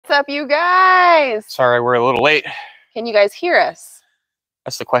up, you guys? Sorry, we're a little late. Can you guys hear us?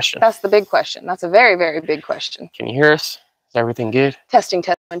 That's the question. That's the big question. That's a very, very big question. Can you hear us? Is everything good? Testing,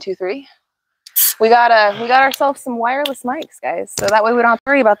 test, 1, 2, 3. We got ourselves some wireless mics, guys, so that way we don't have to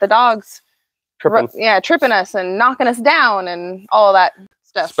worry about the dogs tripping us and knocking us down and all of that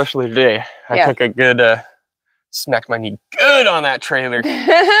stuff. Especially today. I took a good smacked my knee good on that trailer.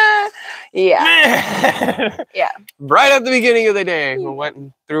 Yeah. Yeah. Right at the beginning of the day, we went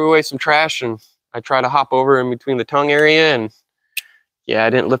and threw away some trash, and I tried to hop over in between the tongue area, and yeah, I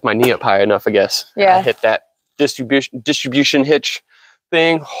didn't lift my knee up high enough, I guess. Yeah. I hit that distribution hitch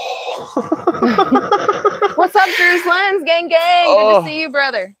thing. What's up, Drew's Lens? Gang, gang. Good to see you,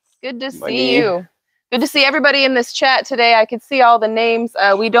 brother. Good to see you. Good to see everybody in this chat today. I could see all the names.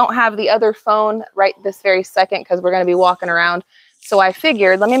 We don't have the other phone right this very second because we're going to be walking around. So I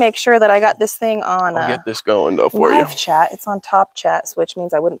figured, let me make sure that I got this thing on. I'll get this going though for live chat. It's on top chat, which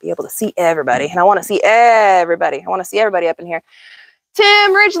means I wouldn't be able to see everybody. And I want to see everybody. I want to see everybody up in here.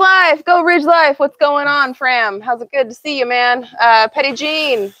 Tim, Ridge Life. Go Ridge Life. What's going on, Fram? How's it good to see you, man? Petty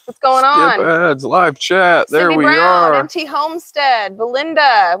Jean. What's going on? Ads, live chat. There Cindy we Brown, are. MT Homestead.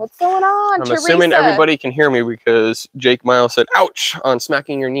 Belinda. What's going on? I'm Teresa. assuming everybody can hear me because Jake Miles said, ouch, on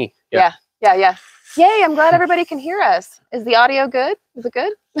smacking your knee. Yeah. Yay, I'm glad everybody can hear us. Is the audio good? Is it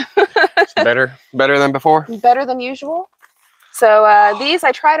good? It's better than before? Better than usual. So these,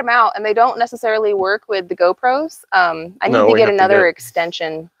 I tried them out, and they don't necessarily work with the GoPros. I need to get another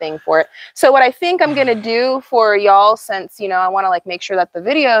extension thing for it. So what I think I'm going to do for y'all, since, you know, I want to like make sure that the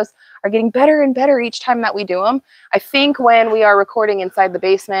videos are getting better and better each time that we do them. I think when we are recording inside the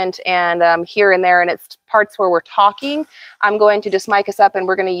basement and here and there, and it's parts where we're talking, I'm going to just mic us up, and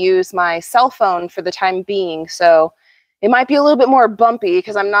we're going to use my cell phone for the time being. So it might be a little bit more bumpy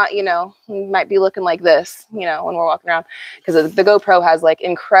because I'm not, you know, might be looking like this, you know, when we're walking around, because the GoPro has like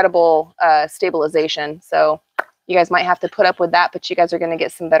incredible stabilization. So you guys might have to put up with that, but you guys are going to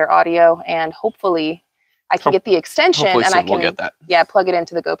get some better audio, and hopefully I can get the extension and I can plug it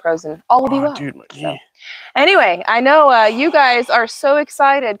into the GoPros, and all will be well. Dude, so, anyway, I know you guys are so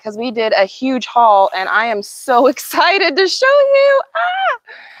excited because we did a huge haul, and I am so excited to show you.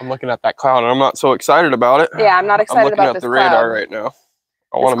 I'm looking at that cloud, and I'm not so excited about it. Yeah, I'm not excited about this cloud. I'm looking at the radar right now.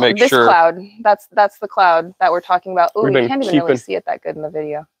 I want to make sure. This cloud, that's the cloud that we're talking about. Oh, you can't even really see it that good in the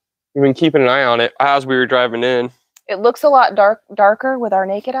video. We've been keeping an eye on it as we were driving in. It looks a lot darker with our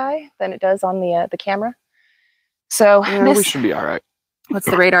naked eye than it does on the camera. So we should be all right. What's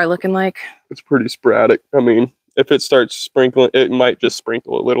the radar looking like? It's pretty sporadic. I mean, if it starts sprinkling, it might just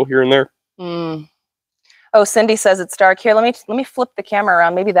sprinkle a little here and there. Oh, Cindy says it's dark. Here, let me flip the camera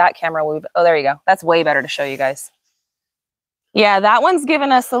around. Maybe that camera will. Oh, there you go. That's way better to show you guys. Yeah, that one's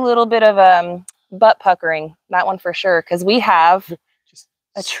giving us a little bit of butt puckering. That one for sure, because we have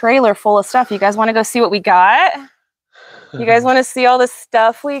a trailer full of stuff. You guys want to go see what we got? You guys want to see all the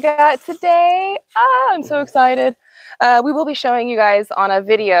stuff we got today? I'm so excited. We will be showing you guys on a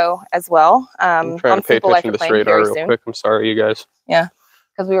video as well. I'm trying to pay attention to this radar real quick. I'm sorry, you guys. Yeah,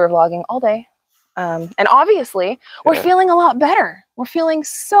 because we were vlogging all day. And obviously, we're feeling a lot better. We're feeling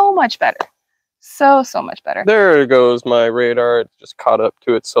so much better. So much better. There goes my radar. It just caught up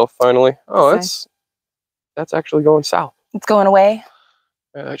to itself finally. Oh, that's actually going south. It's going away?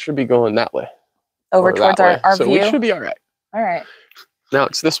 That should be going that way. Over towards our so view? We should be all right. All right. Now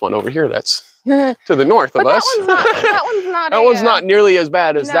it's this one over here that's to the north of us. That one's not nearly as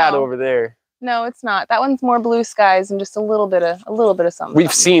bad as that over there. No, it's not. That one's more blue skies and just a little bit of something.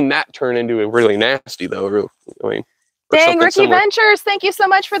 We've seen that turn into a really nasty though. I mean, dang, Ricky Ventures, thank you so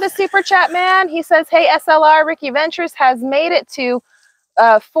much for the super chat, man. He says, "Hey SLR, Ricky Ventures has made it to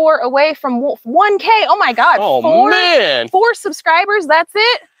 4 away from 1K. Oh my God! Oh man, 4 subscribers. That's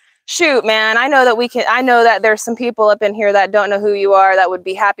it." Shoot, man, I know that there's some people up in here that don't know who you are that would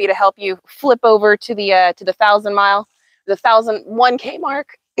be happy to help you flip over to the 1,001K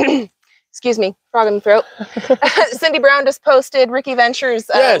mark. Excuse me, frog in the throat. Cindy Brown just posted Ricky Ventures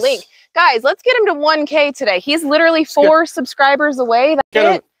link. Guys, let's get him to 1K today. He's literally 4 subscribers away.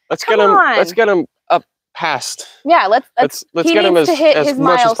 Let's get him up past. Yeah, let's get him to hit his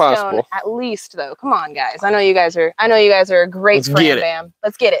much as possible. At least though. Come on, guys. I know you guys are a great friend, bam.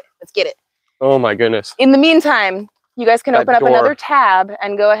 Let's get it. Let's get it. Oh my goodness. In the meantime, you guys can open up another tab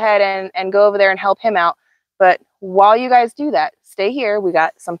and go ahead and go over there and help him out. But while you guys do that, stay here. We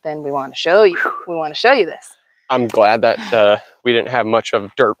got something we want to show you. We want to show you this. I'm glad that we didn't have much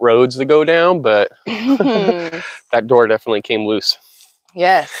of dirt roads to go down, but that door definitely came loose.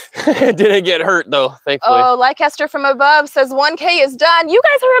 Yes. It didn't get hurt though, thankfully. Oh, Leicester from above says 1K is done. You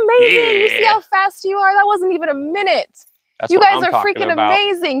guys are amazing. Yeah. You see how fast you are? That wasn't even a minute. That's you what guys I'm are freaking about.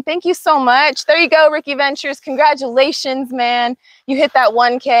 Amazing. Thank you so much. There you go, Ricky Ventures. Congratulations, man. You hit that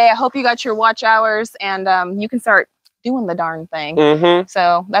 1K. I hope you got your watch hours and you can start doing the darn thing.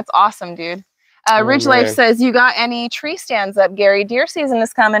 So that's awesome, dude. Ridge Life says, you got any tree stands up, Gary? Deer season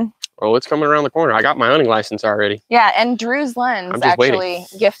is coming. Oh, it's coming around the corner. I got my hunting license already. Yeah, and Drew's Lens actually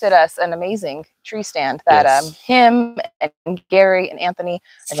gifted us an amazing tree stand that him and Gary and Anthony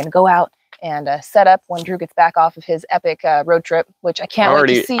are going to go out and set up when Drew gets back off of his epic road trip, which I can't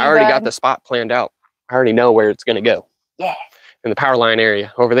wait to see. I already got the spot planned out. I already know where it's going to go. Yeah. In the power line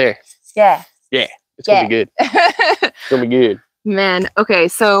area over there. Yeah. Yeah. It's going to be good. It's going to be good. Man, okay,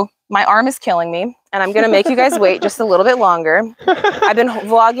 so my arm is killing me, and I'm going to make you guys wait just a little bit longer. I've been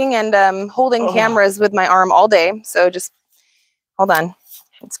vlogging and holding cameras with my arm all day, so just hold on.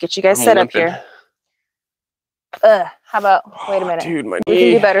 Let's get you guys set up here. How about, wait a minute. Dude, my knee. We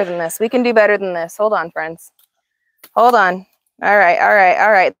can do better than this. We can do better than this. Hold on, friends. Hold on. All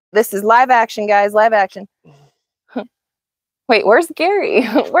right. This is live action, guys, live action. Wait, where's Gary?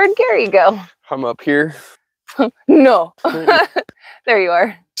 Where'd Gary go? I'm up here. No. There you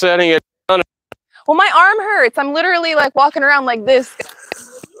are. Setting it on. Well, my arm hurts. I'm literally like walking around like this.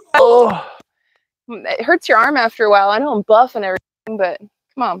 Oh. It hurts your arm after a while. I know I'm buff and everything, but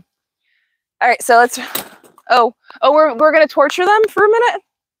come on. All right, so let's. Oh, we're gonna torture them for a minute.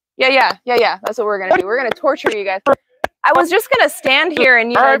 Yeah. That's what we're gonna do. We're gonna torture you guys. I was just gonna stand here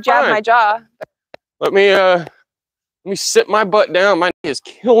and jab my jaw. Let me sit my butt down. My knee is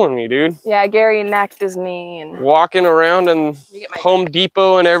killing me, dude. Yeah, Gary knacked his knee and walking around and Home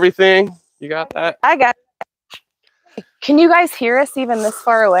Depot and everything. You got that? I got it. Can you guys hear us even this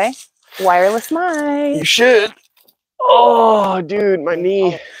far away? Wireless mic. You should. Oh, dude, my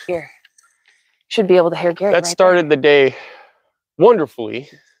knee. Here. Should be able to hear Gary. That started the day wonderfully.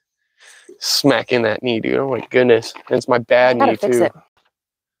 Smacking that knee, dude. Oh my goodness. And it's my bad knee fix too.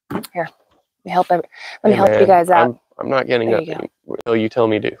 It. Here. Let me help you guys out. I'm not getting up until you tell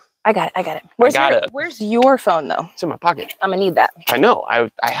me to. I got it. Where's your phone though? It's in my pocket. I'm gonna need that. I know. I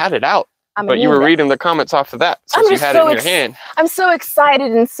had it out. But you were reading the comments off of that since you had it in your hand. I'm so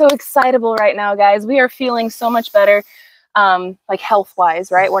excited and so excitable right now, guys. We are feeling so much better, like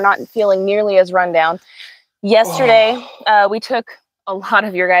health-wise, right? We're not feeling nearly as run down. Yesterday, we took a lot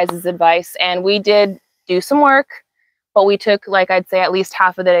of your guys' advice and we did do some work, but we took, like I'd say, at least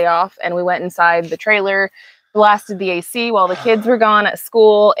half of the day off and we went inside the trailer, blasted the AC while the kids were gone at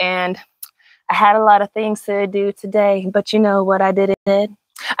school, and I had a lot of things to do today, but you know what I did instead?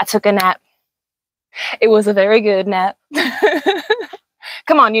 I took a nap. It was a very good nap.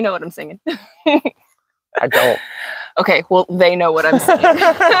 Come on, you know what I'm singing. I don't. Okay, well, they know what I'm singing.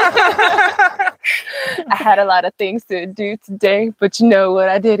 I had a lot of things to do today, but you know what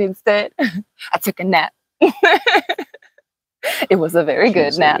I did instead? I took a nap. It was a very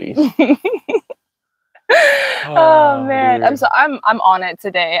good nap. Oh man, dude. I'm on it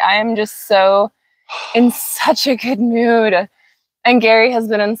today. I am just so in such a good mood. And Gary has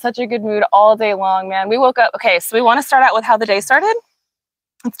been in such a good mood all day long, man. We woke up. Okay, so we want to start out with how the day started.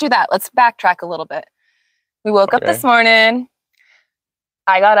 Let's do that. Let's backtrack a little bit. We woke up this morning.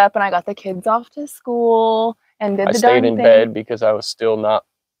 I got up and I got the kids off to school and did the darn thing. I stayed in bed because I was still not.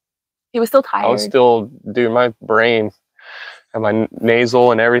 He was still tired. I was still, dude, my brain and my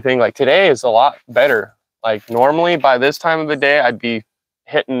nasal and everything. Like today is a lot better. Like normally by this time of the day, I'd be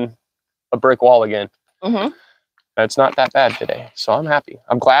hitting a brick wall again. Mm-hmm. It's not that bad today, so I'm happy.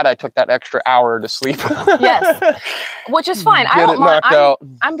 I'm glad I took that extra hour to sleep. Yes, which is fine.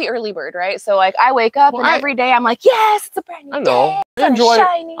 I'm the early bird, right? So like I wake up and every day I'm like, yes, it's a brand new day.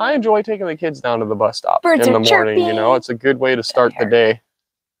 I enjoy taking the kids down to the bus stop in the morning. You know, it's a good way to start the day.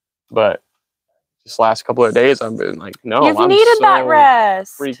 But this last couple of days, I've been like, no, you've needed that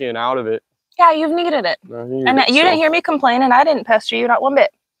rest. Freaking out of it. Yeah, you've needed it. And you didn't hear me complain, and I didn't pester you not one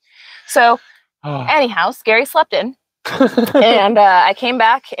bit. So. Anyhow, Gary slept in and I came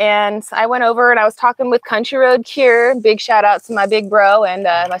back and I went over and I was talking with Country Road Cure. Big shout out to my big bro and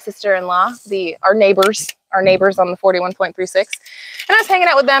my sister-in-law, our neighbors on the 41.36. And I was hanging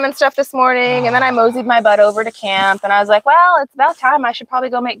out with them and stuff this morning. And then I moseyed my butt over to camp and I was like, well, it's about time. I should probably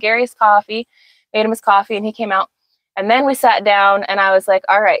go make Gary's coffee. Made him his coffee and he came out. And then we sat down and I was like,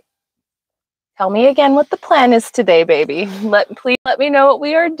 all right, tell me again what the plan is today, baby. Please let me know what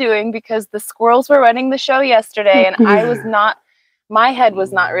we are doing because the squirrels were running the show yesterday and my head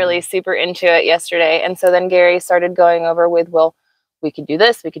was not really super into it yesterday. And so then Gary started going over with, well, we could do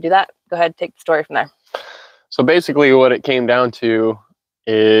this, we could do that. Go ahead, take the story from there. So basically what it came down to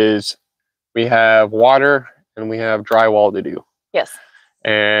is we have water and we have drywall to do. Yes.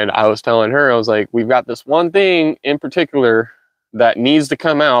 And I was telling her, I was like, we've got this one thing in particular that needs to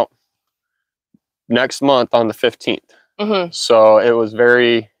come out next month on the 15th. So it's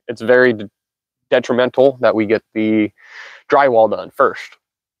very detrimental that we get the drywall done first.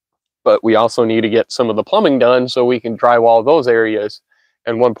 But we also need to get some of the plumbing done so we can drywall those areas.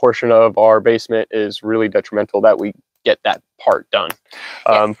 And one portion of our basement is really detrimental that we get that part done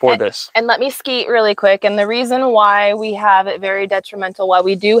for this. And let me skeet really quick. And the reason why we have it very detrimental, why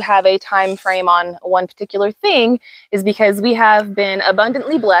we do have a time frame on one particular thing, is because we have been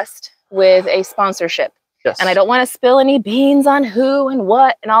abundantly blessed with a sponsorship. Yes. And I don't want to spill any beans on who and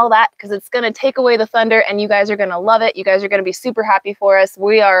what and all that, because it's going to take away the thunder and you guys are going to love it. You guys are going to be super happy for us.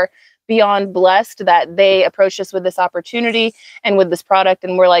 We are beyond blessed that they approached us with this opportunity and with this product,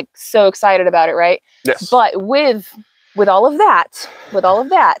 and we're like so excited about it, right? Yes. But with all of that,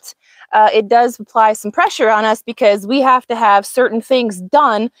 it does apply some pressure on us because we have to have certain things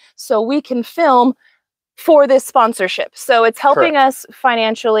done so we can film for this sponsorship. So it's helping us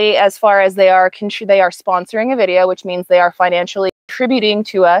financially as far as they are sponsoring a video, which means they are financially contributing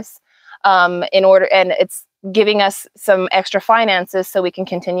to us in order, and it's giving us some extra finances so we can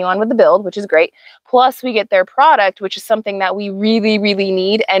continue on with the build, which is great. Plus we get their product, which is something that we really, really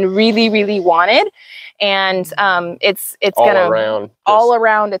need and really, really wanted. And it's all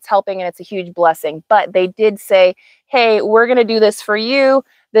around it's helping, and it's a huge blessing. But they did say, hey, we're going to do this for you,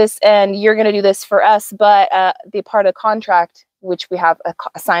 and you're going to do this for us. But the part of contract, which we have a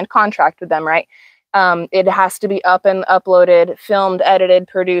signed contract with them, right? It has to be up and uploaded, filmed, edited,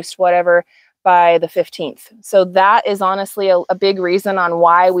 produced, whatever, by the 15th. So that is honestly a big reason on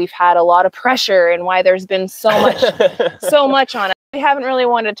why we've had a lot of pressure and why there's been so much on it. We haven't really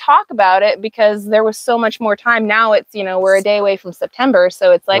wanted to talk about it because there was so much more time. Now it's, we're a day away from September.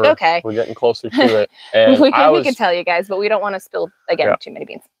 So it's like, we're getting closer to it. And we can tell you guys, but we don't want to spill too many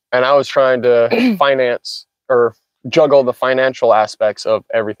beans. And I was trying to finance or juggle the financial aspects of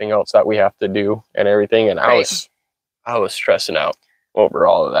everything else that we have to do and everything. And I was stressing out over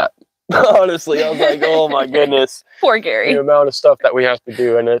all of that. Honestly, I was like, oh my goodness. Poor Gary. The amount of stuff that we have to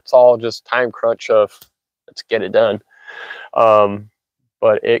do, and it's all just time crunch of let's get it done.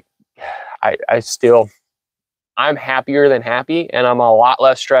 But I'm happier than happy, and I'm a lot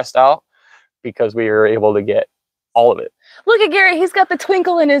less stressed out because we were able to get all of it. Look at Gary, he's got the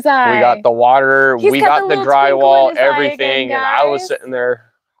twinkle in his eye. We got the water, we got the drywall, everything, and I was sitting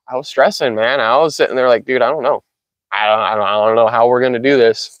there, I was stressing, man. I was sitting there like, dude, I don't know. I don't know how we're going to do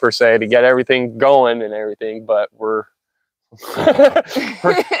this per se to get everything going and everything, but we're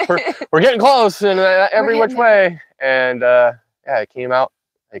getting close in every which way. And it came out.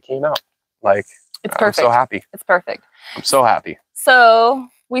 Like, it's perfect. I'm so happy. It's perfect. I'm so happy. So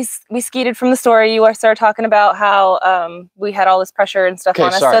we skeeted from the story. You started talking about how we had all this pressure and stuff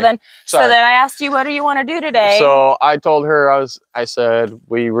on us. Sorry. So then I asked you, what do you want to do today? So I told her, I said,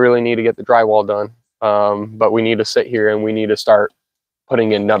 we really need to get the drywall done. But we need to sit here and we need to start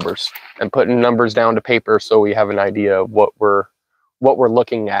putting in numbers and putting numbers down to paper so we have an idea of what we're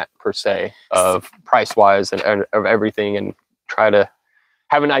looking at per se of price wise and of everything, and try to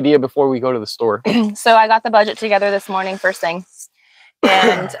have an idea before we go to the store. So I got the budget together this morning first thing,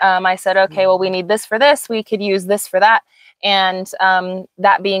 and I said, okay, well, we need this for this, we could use this for that, and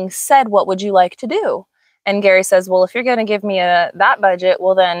that being said, what would you like to do? And Gary says, well, if you're going to give me that budget,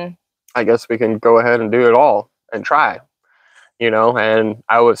 well then I guess we can go ahead and do it all and try, and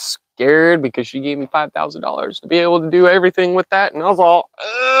I was scared because she gave me $5,000 to be able to do everything with that. And I was all,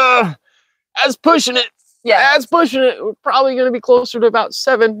 that's pushing it. Yeah. That's pushing it. We're probably going to be closer to about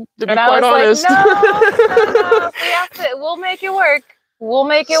 7, to be quite honest. Like, no. We'll make it work. We'll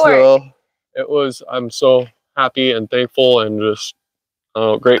make it work. I'm so happy and thankful and just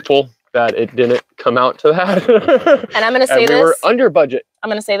grateful that it didn't come out to that. And I'm going to say we were under budget. I'm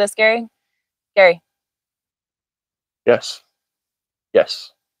going to say this, Gary. Gary. Yes.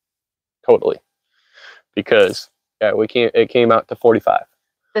 Totally. Because it came out to 45.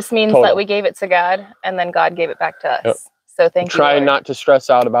 This means that we gave it to God and then God gave it back to us. Yep. So thank you. Trying not to stress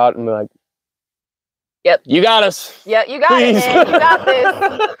out about it and be like, yep, you got us. Yep, you got it, man. You got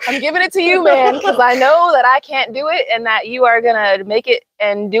this. I'm giving it to you, man, because I know that I can't do it and that you are gonna make it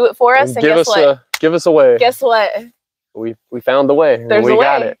and do it for us. And guess what? Give us a way. Guess what? We found the way. There's we a way.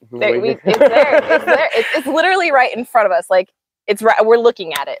 Got it. It's there. It's there. It's literally right in front of us. Like, it's right. We're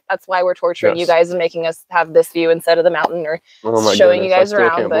looking at it. That's why we're torturing you guys and making us have this view instead of the mountain or showing you guys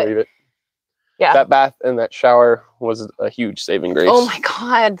around. But Yeah. That bath and that shower was a huge saving grace. Oh my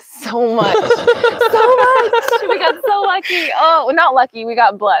God, so much. So much. We got so lucky. Oh, not lucky. We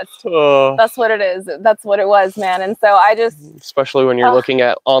got blessed. That's what it is. That's what it was, man. And so I just... Especially when you're looking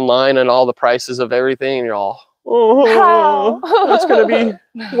at online and all the prices of everything, and you're all, oh, that's going to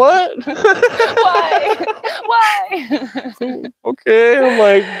be, what? Why? Why? Okay, I'm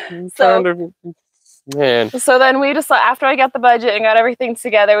like, trying to... Man. So then we just, after I got the budget and got everything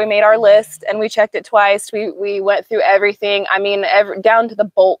together, we made our list and we checked it twice. We went through everything. I mean, down to the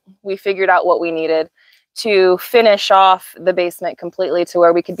bolt, we figured out what we needed to finish off the basement completely to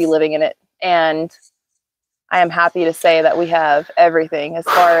where we could be living in it. And I am happy to say that we have everything as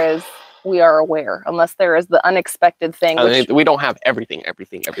far as we are aware, unless there is the unexpected thing. Which, we don't have everything.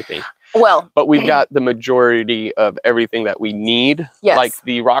 Well, but we've got the majority of everything that we need. Yes. Like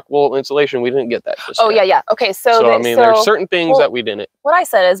the rock wool insulation, we didn't get that. Yeah. Okay, so I mean, there's certain things that we didn't. What I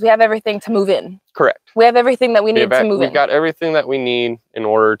said is we have everything to move in. Correct. We have everything that we need to move in. We've got everything that we need in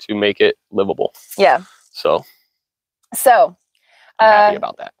order to make it livable. Yeah. So. I'm happy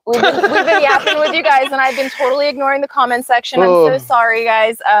about that. We've been yapping with you guys, and I've been totally ignoring the comment section. I'm so sorry,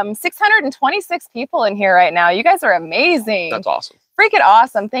 guys. 626 people in here right now. You guys are amazing. That's awesome. Freaking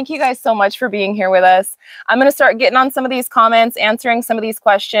awesome. Thank you guys so much for being here with us. I'm going to start getting on some of these comments, answering some of these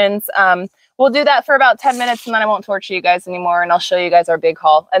questions. We'll do that for about 10 minutes, and then I won't torture you guys anymore, and I'll show you guys our big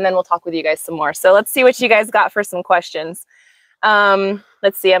haul, and then we'll talk with you guys some more. So let's see what you guys got for some questions.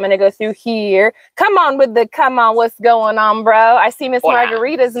 Let's see. I'm going to go through here. Come on, what's going on, bro? I see Miss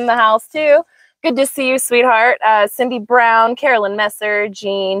Margarita's in the house too. Good to see you, sweetheart. Cindy Brown, Carolyn Messer,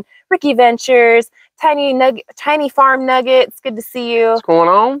 Jean, Ricky Ventures, Tiny Farm Nuggets. Good to see you. What's going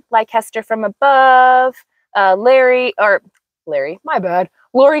on? Like Hester from above. Larry, my bad.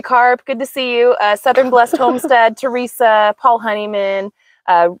 Lori Carp. Good to see you. Southern Blessed Homestead, Teresa, Paul Honeyman,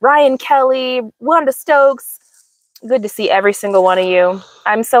 Ryan Kelly, Wanda Stokes. Good to see every single one of you.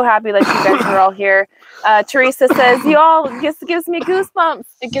 I'm so happy that you guys are all here. Teresa says, you all just gives me goosebumps.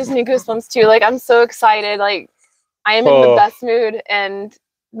 It gives me goosebumps too. Like, I'm so excited. Like, I am in the best mood, and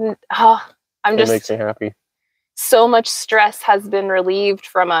I'm just... It makes me happy. So much stress has been relieved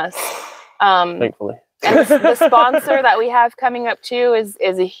from us. Thankfully. And the sponsor that we have coming up too is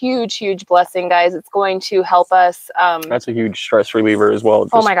a huge, huge blessing, guys. It's going to help us. That's a huge stress reliever as well.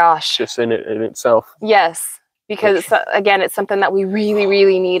 Oh my gosh. Just in itself. Yes. Because again, it's something that we really,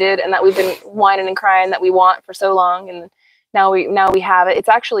 really needed, and that we've been whining and crying that we want for so long, and now we have it. It's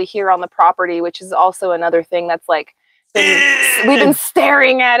actually here on the property, which is also another thing that's like we've been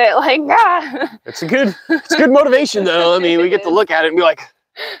staring at it like It's good motivation though. I mean, we get to look at it and be like,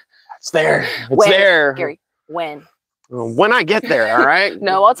 it's there. It's there. Gary, when? When I get there, all right?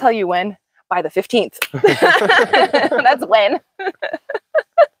 No, I'll tell you when. By the 15th. That's when.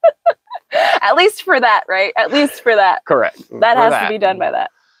 At least for that, right? At least for that. Correct. That has to be done by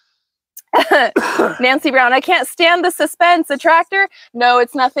that. Nancy Brown, I can't stand the suspense. A tractor? No,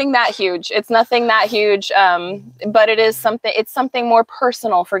 it's nothing that huge. It's nothing that huge. But it is something. It's something more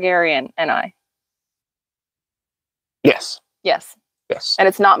personal for Gary and I. Yes. Yes. Yes. And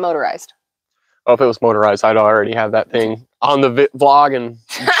it's not motorized. Oh, if it was motorized, I'd already have that thing on the vlog and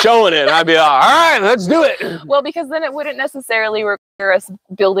showing it. I'd be like, all right, let's do it. Well, because then it wouldn't necessarily require us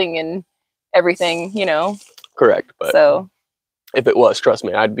building and everything, you know. Correct. But so if it was, trust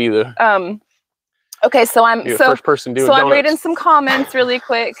me, I'd be the okay, so I'm first person doing I'm reading some comments really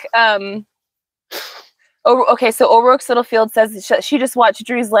quick. Okay, so O'Rourke's Littlefield says she just watched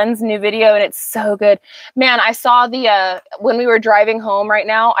Drew's Lens new video and it's so good. Man, I saw the when we were driving home right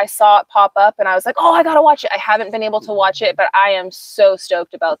now, I saw it pop up and I was like, oh, I gotta watch it. I haven't been able to watch it, but I am so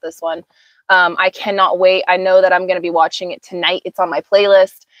stoked about this one. I cannot wait. I know that I'm gonna be watching it tonight. It's on my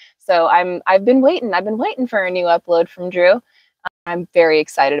playlist. So I've been waiting for a new upload from Drew. I'm very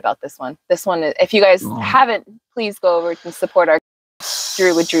excited about this one. This one, if you guys haven't, please go over and support our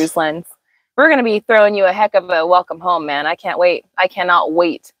Drew with Drew's Lens. We're going to be throwing you a heck of a welcome home, man. I can't wait. I cannot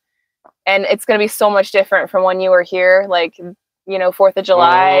wait. And it's going to be so much different from when you were here, like, you know, 4th of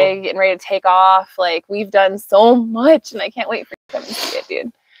July, getting ready to take off. Like, we've done so much, and I can't wait for you to come and see it,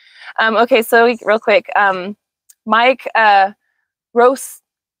 dude. Okay, so real quick, Mike Rostas,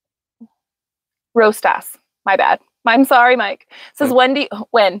 my bad. I'm sorry, Mike. Says, when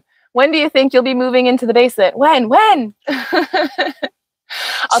do you think you'll be moving into the basement? When?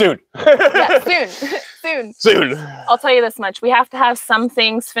 Soon. Yeah, soon. I'll tell you this much. We have to have some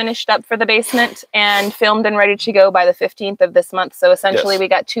things finished up for the basement and filmed and ready to go by the 15th of this month. So essentially we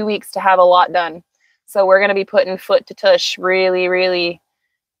got 2 weeks to have a lot done. So we're going to be putting foot to tush really, really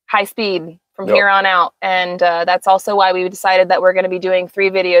high speed from here on out. And that's also why we decided that we're going to be doing 3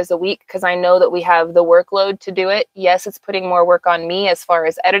 videos a week, because I know that we have the workload to do it. Yes, it's putting more work on me as far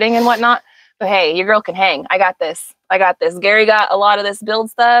as editing and whatnot, but hey, your girl can hang. I got this. I got this. Gary got a lot of this build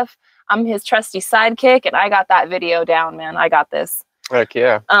stuff. I'm his trusty sidekick, and I got that video down, man. I got this. Heck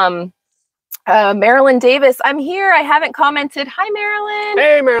yeah. Marilyn Davis, I'm here. I haven't commented. Hi, Marilyn.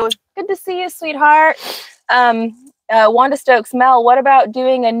 Hey, Marilyn. Good to see you, sweetheart. Wanda Stokes, Mel, what about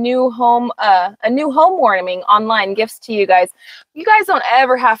doing a new home warming online, gifts to you guys? You guys don't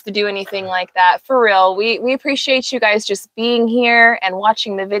ever have to do anything like that, for real. We appreciate you guys just being here and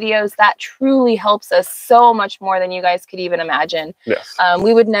watching the videos. That truly helps us so much more than you guys could even imagine. Yes.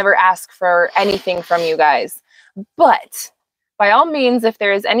 We would never ask for anything from you guys, but by all means, if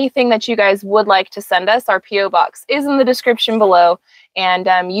there is anything that you guys would like to send us, our P.O. box is in the description below. And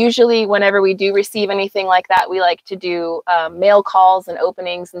usually whenever we do receive anything like that, we like to do mail calls and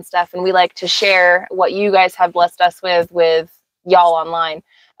openings and stuff. And we like to share what you guys have blessed us with y'all online,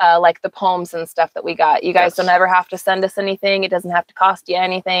 like the poems and stuff that we got. You guys don't ever have to send us anything. It doesn't have to cost you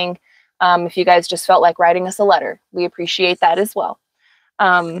anything. If you guys just felt like writing us a letter, we appreciate that as well.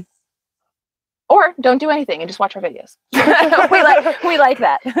 Or don't do anything and just watch our videos. we like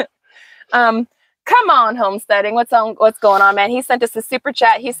that. Come on, homesteading. What's going on, man? He sent us a super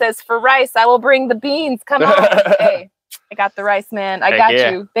chat. He says, for rice, I will bring the beans. Come on. Hey, I got the rice, man. I got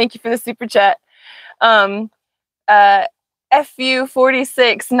you. Thank you for the super chat.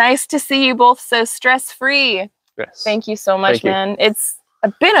 FU46, nice to see you both so stress-free. Yes. Thank you so much, man. It's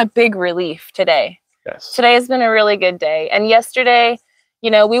been a big relief today. Yes. Today has been a really good day. And yesterday, you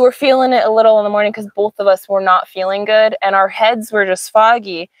know, we were feeling it a little in the morning because both of us were not feeling good and our heads were just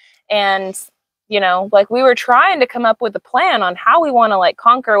foggy. And, you know, like we were trying to come up with a plan on how we want to like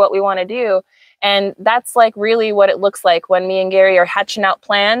conquer what we want to do. And that's like really what it looks like when me and Gary are hatching out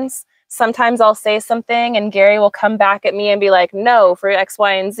plans. Sometimes I'll say something and Gary will come back at me and be like, no, for X,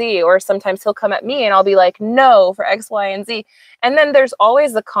 Y, and Z. Or sometimes he'll come at me and I'll be like, no, for X, Y, and Z. And then there's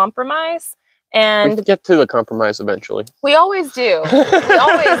always a compromise. And we get to the compromise eventually. We always do. We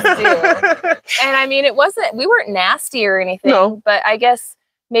always do. And I mean, we weren't nasty or anything, but I guess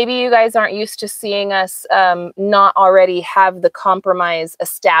maybe you guys aren't used to seeing us not already have the compromise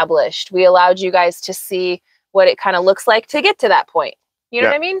established. We allowed you guys to see what it kind of looks like to get to that point. You know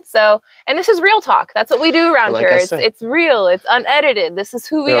what I mean? So, and this is real talk. That's what we do around here. It's real. It's unedited. This is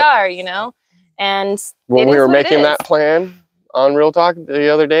who we are, you know? And when we were making that plan on Real Talk the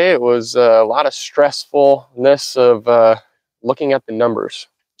other day, it was a lot of stressfulness of looking at the numbers.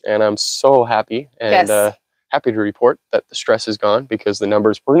 And I'm so happy and happy to report that the stress is gone because the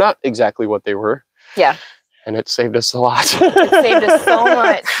numbers were not exactly what they were. Yeah. And it saved us a lot. It saved us so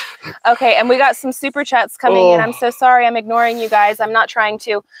much. Okay, and we got some super chats coming in. I'm so sorry. I'm ignoring you guys. I'm not trying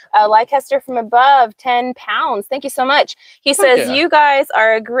to. Leicester from above, 10 pounds. Thank you so much. He says, you guys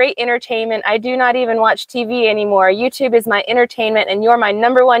are a great entertainment. I do not even watch TV anymore. YouTube is my entertainment, and you're my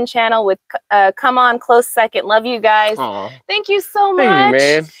 #1 channel with Come On close second. Love you guys. Aww. Thank you so much. Thank you,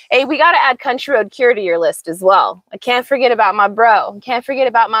 man. Hey, we got to add Country Road Cure to your list as well. I can't forget about my bro. Can't forget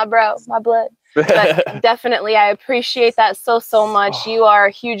about my bro, my blood. But definitely, I appreciate that so much. You are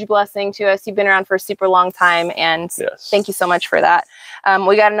a huge blessing to us. You've been around for a super long time, and thank you so much for that.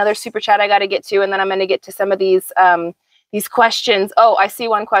 We got another super chat I got to get to, and then I'm going to get to some of these questions. Oh, I see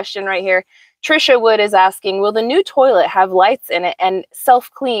one question right here. Trisha Wood is asking, will the new toilet have lights in it and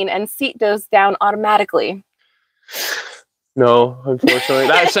self-clean and seat goes down automatically? No, unfortunately.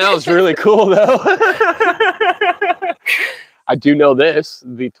 That sounds really cool, though. I do know this,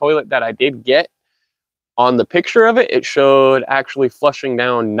 the toilet that I did get, on the picture of it, it showed actually flushing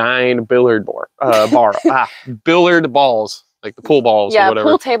down 9 billiard billiard balls, like the pool balls or whatever.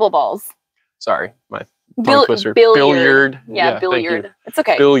 Pool table balls. Sorry, my tongue twister. Billiard. Yeah, billiard. It's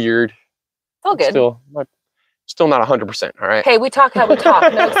okay. Billiard. It's all good. Still not 100%, all right? Hey, we talk how we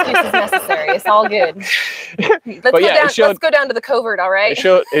talk. No excuses necessary. It's all good. Let's go down to the covert, all right?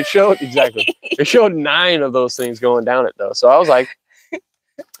 It showed exactly. It showed 9 of those things going down it though. So I was like,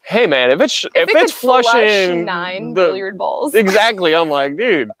 hey man, if it's flushing 9 billiard balls. Exactly. I'm like,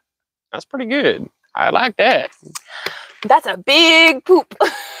 dude, that's pretty good. I like that. That's a big poop.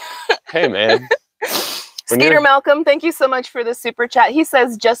 Hey man. Skeeter Malcolm, thank you so much for the super chat. He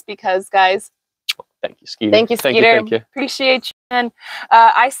says, just because, guys. Thank you, Skeeter. Thank you, Skeeter. Thank you. Appreciate you. And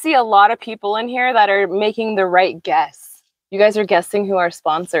I see a lot of people in here that are making the right guess. You guys are guessing who our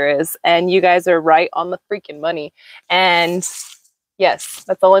sponsor is, and you guys are right on the freaking money. And yes,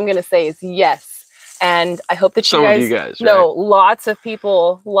 that's all I'm going to say is yes. And I hope that you guys know lots of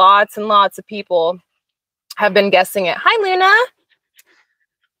people, lots and lots of people have been guessing it. Hi, Luna.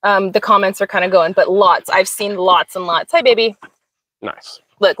 The comments are kind of going, but lots. I've seen lots and lots. Hi, baby. Nice.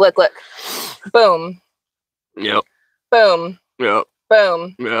 Look, look, look. Boom. Yep. Boom. Yep.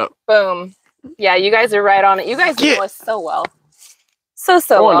 Boom. Yep. Boom. Yeah, you guys are right on it. You guys know us so well. So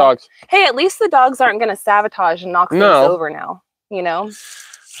Come on, well. dogs. Hey, at least the dogs aren't going to sabotage and knock things over now. You know?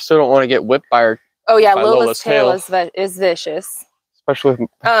 Still don't want to get whipped by her. Oh, yeah. Lola's tail is vicious. Especially with...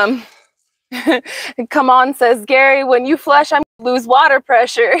 Come on, says Gary. When you flush, I'm going to lose water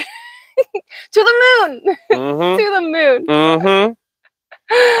pressure. To the moon. To the moon.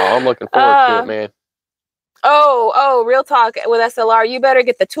 Oh, I'm looking forward to it, man. Oh, real talk with SLR. You better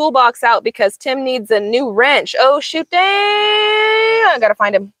get the toolbox out because Tim needs a new wrench. Oh, shoot. Dang. I got to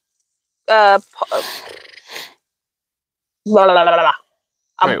find him. I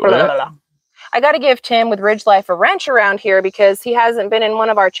got to give Tim with Ridge Life a wrench around here because he hasn't been in one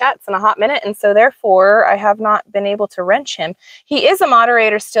of our chats in a hot minute. And so therefore I have not been able to wrench him. He is a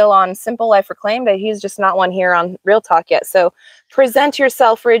moderator still on Simple Life Reclaimed. He's just not one here on Real Talk yet. So present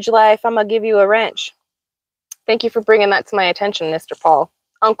yourself, Ridge Life. I'm going to give you a wrench. Thank you for bringing that to my attention, Mr. Paul.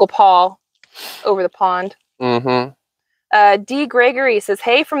 Uncle Paul over the pond. D. Gregory says,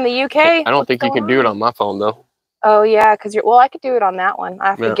 hey, from the UK. I don't think you can do it on my phone, though. Oh, yeah, because well, I could do it on that one. I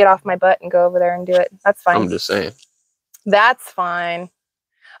have to get off my butt and go over there and do it. That's fine. I'm just saying. That's fine.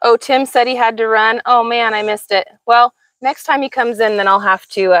 Oh, Tim said he had to run. Oh, man, I missed it. Well, next time he comes in, then I'll have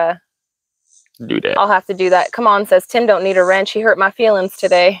to do that. I'll have to do that. Come on, says Tim don't need a wrench. He hurt my feelings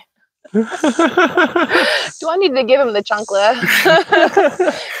today. Do I need to give him the chancla?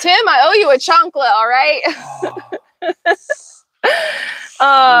 Tim, I owe you a chancla, all right?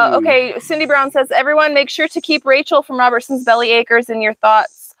 Okay, Cindy Brown says, everyone make sure to keep Rachel from Robertson's Belly Acres in your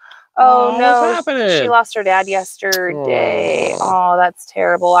thoughts. Oh, no. What's happening? She lost her dad yesterday. Oh, that's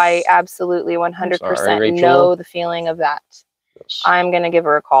terrible. I absolutely 100% know the feeling of that. Yes. I'm going to give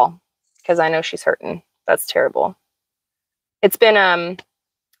her a call because I know she's hurting. That's terrible. It's been a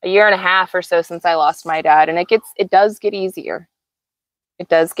year and a half or so since I lost my dad, and it does get easier. It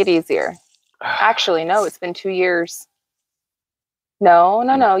does get easier. Actually, no, it's been 2 years. No,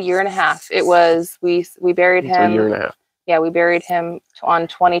 year and a half. It was, we buried him. A year and a half. Yeah, we buried him on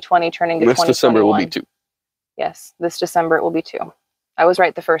 2020, turning to 2021. This December will be 2. Yes, this December it will be 2. I was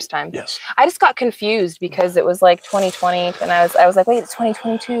right the first time. Yes. I just got confused because it was like 2020, and I was like, wait, it's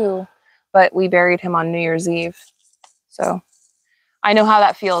 2022. But we buried him on New Year's Eve. So I know how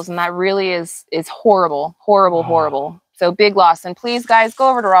that feels, and that really is horrible, horrible. So big loss. And please, guys,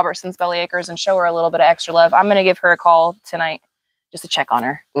 go over to Robertson's Belly Acres and show her a little bit of extra love. I'm going to give her a call tonight just to check on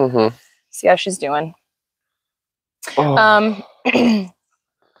her. See how she's doing. Let me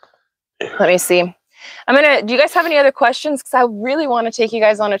see. Do you guys have any other questions? Because I really want to take you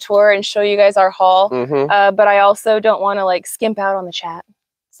guys on a tour and show you guys our haul. But I also don't want to like skimp out on the chat.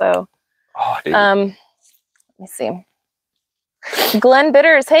 So, let me see. Glenn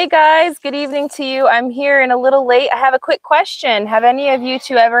Bitters, hey guys, good evening to you. I'm here and a little late. I have a quick question. Have any of you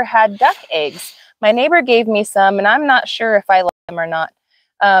two ever had duck eggs? My neighbor gave me some, and I'm not sure if I like them or not.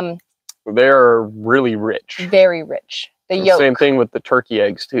 They're really rich. Very rich. The yolk. Same thing with the turkey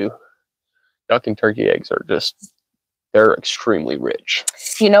eggs too. Duck and turkey eggs are they're extremely rich.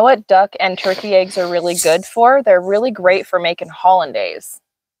 You know what duck and turkey eggs are really good for? They're really great for making hollandaise.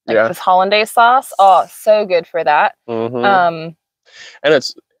 Like this hollandaise sauce. Oh, so good for that. And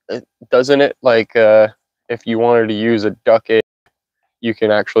doesn't it like if you wanted to use a duck egg, you can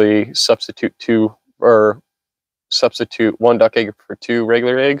actually substitute 1 duck egg for 2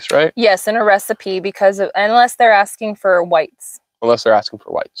 regular eggs, right? Yes, in a recipe unless they're asking for whites. Unless they're asking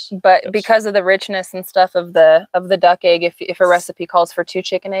for whites. But because of the richness and stuff of the duck egg, if a recipe calls for 2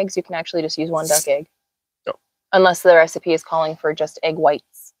 chicken eggs, you can actually just use 1 duck egg. No. Unless the recipe is calling for just egg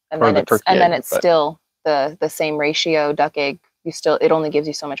whites. And then it's still the same ratio duck egg. It only gives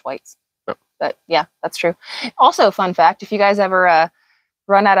you so much whites. No. But yeah, that's true. Also, fun fact, if you guys ever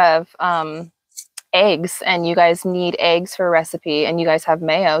run out of eggs and you guys need eggs for a recipe and you guys have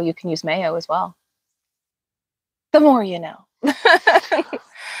mayo, you can use mayo as well. The more you know.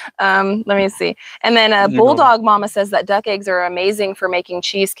 Let me see. And then Bulldog Mama says that duck eggs are amazing for making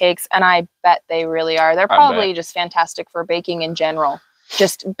cheesecakes, and I bet they really are. They're probably just fantastic for baking in general.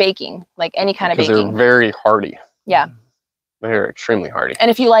 Just baking, like any kind of baking. They're very hearty. Yeah. They're extremely hearty.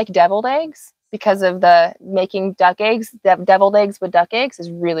 And if you like deviled eggs, because of the making duck eggs, deviled eggs with duck eggs is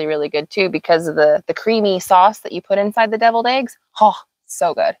really, really good too, because of the creamy sauce that you put inside the deviled eggs. Oh,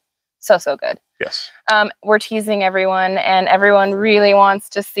 so good. So good. Yes. We're teasing everyone, and everyone really wants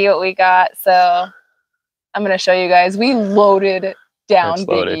to see what we got. So I'm going to show you guys. We loaded down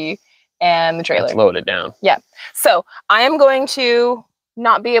Biggie and the trailer. It's loaded down. Yeah. So I am going to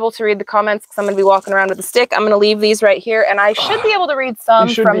not be able to read the comments because I'm going to be walking around with a stick. I'm going to leave these right here, and I should be able to read some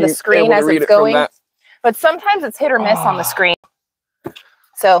from the screen as it's going. But sometimes it's hit or miss on the screen.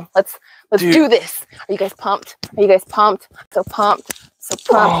 So let's do this. Are you guys pumped? Are you guys pumped? So pumped. So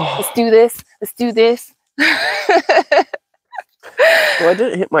pumped. Let's do this. Let's do this. Well, I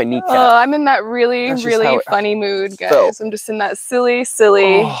didn't hit my kneecap. Oh, I'm in that really funny mood, guys. So. I'm just in that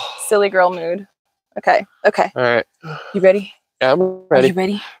silly girl mood. Okay. Okay. All right. You ready? Yeah, I'm ready. Are you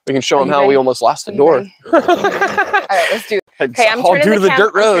ready? We can show them how we almost lost the door. All right, let's do it. Okay, I'm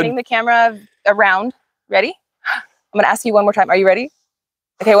turning the camera around. Ready? I'm going to ask you one more time. Are you ready?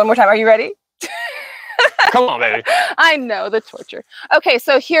 Okay, one more time. Are you ready? Come on, baby. I know, the torture. Okay,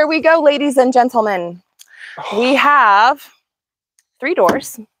 so here we go, ladies and gentlemen. We have 3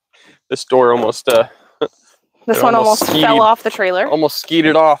 doors. This door almost this one almost fell off the trailer. Almost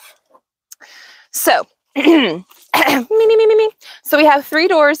skeeted off. So so we have 3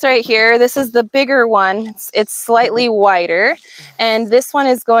 doors right here. This is the bigger one. It's slightly wider, and this one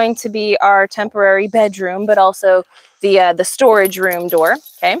is going to be our temporary bedroom, but also the storage room door.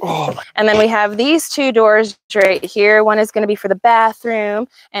 Okay. And then we have these 2 doors right here. One is going to be for the bathroom,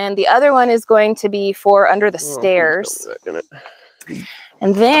 and the other one is going to be for under the stairs.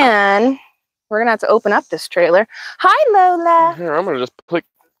 And then we're gonna have to open up this trailer. Hi, Lola. Here, I'm gonna just click.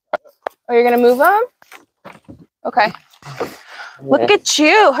 Oh, you're gonna move them? Okay. Look at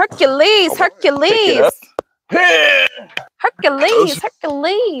you, Hercules, Hercules.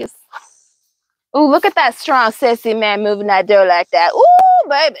 Hercules. Ooh, look at that strong, sexy man moving that door like that. Ooh,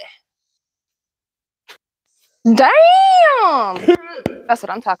 baby. Damn. That's what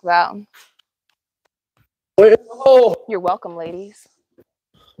I'm talking about. You're welcome, ladies.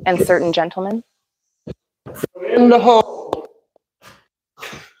 And certain gentlemen. In the hole.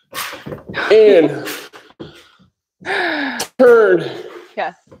 In. Turn.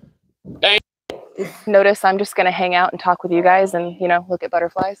 Yeah. Dang. Notice I'm just going to hang out and talk with you guys and, you know, look at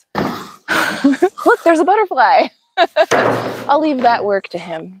butterflies. Look, there's a butterfly. I'll leave that work to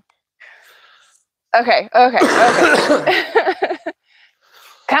him. Okay.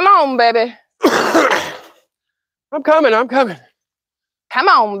 Come on, baby. I'm coming. Come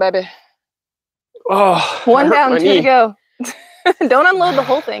on, baby. Oh, 1 down, 2 to go. Don't unload the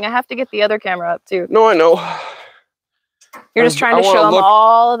whole thing. I have to get the other camera up too. No, I know. You're just trying to show them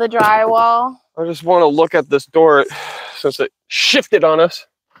all of the drywall. I just want to look at this door since it shifted on us.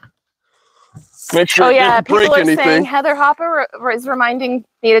 Make sure it didn't break anything. People are saying Heather Hopper is reminding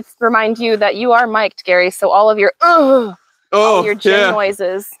me to remind you that you are mic'd, Gary. So all of your all your gym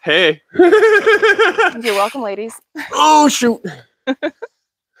noises. Hey. You're welcome, ladies. Oh shoot.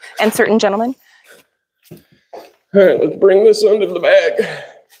 And certain gentlemen. All right, let's bring this under the bag.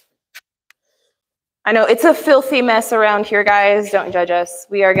 I know it's a filthy mess around here, guys. Don't judge us.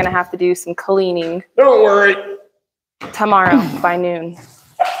 We are gonna have to do some cleaning. Don't worry. Tomorrow by noon.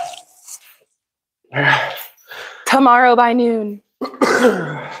 Tomorrow by noon.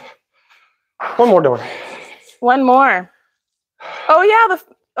 One more door. One more. Oh yeah,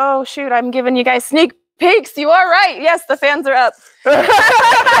 oh shoot, I'm giving you guys sneak peeks. You are right. Yes, the fans are up.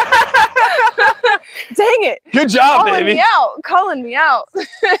 Dang it. Good job, baby. Calling me out.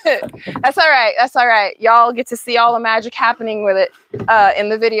 That's all right. That's all right. Y'all get to see all the magic happening with it in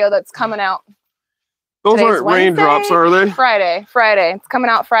the video that's coming out. Those aren't raindrops, are they? Friday. It's coming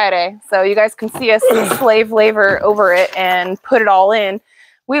out Friday. So you guys can see us slave labor over it and put it all in.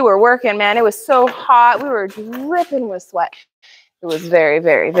 We were working, man. It was so hot. We were dripping with sweat. It was very,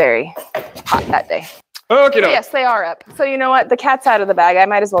 very, very hot that day. Okay. Yes, they are up. So you know what? The cat's out of the bag. I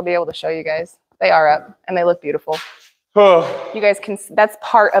might as well be able to show you guys. They are up and they look beautiful. Oh. You guys can, that's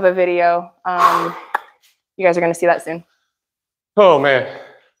part of a video. You guys are going to see that soon. Oh man.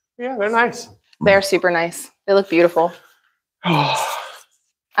 Yeah, they're nice. They're super nice. They look beautiful.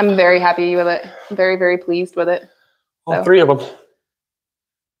 I'm very happy with it. I'm very, very pleased with it. All 3 of them.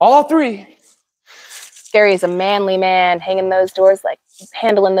 All 3. Gary is a manly man, handling those doors like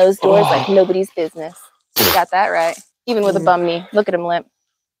nobody's business. You got that right. Even with a bum knee. Look at him limp.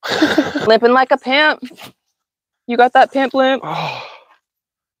 Limping like a pimp. You got that pimp limp?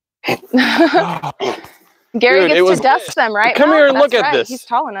 Gary gets to dust them, right? Come here and look at this. He's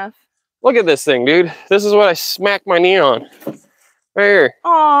tall enough. Look at this thing, dude. This is what I smacked my knee on. Right here.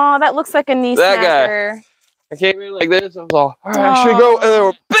 Oh, that looks like a knee smacker. Guy. I came in like this. I was all, all right, I should go. And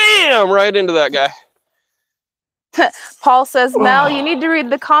then bam, right into that guy. Paul says, Mel, you need to read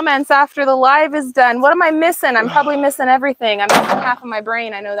the comments after the live is done. What am I missing? I'm probably missing everything. I'm missing half of my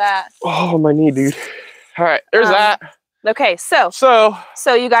brain. I know that. Oh, my knee, dude. All right, there's that. Okay, so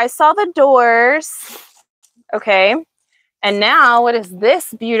you guys saw the doors. Okay. And now, what is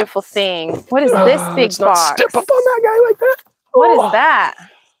this beautiful thing? What is this big box? Step up on that guy like that. What is that?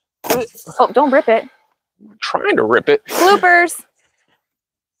 Oh, don't rip it. I'm trying to rip it. Bloopers.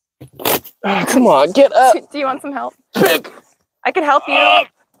 Come on, get up. Do you want some help? Pick. I can help you.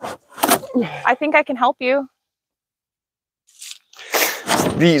 I think I can help you.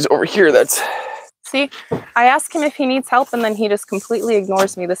 These over here, that's... See, I ask him if he needs help and then he just completely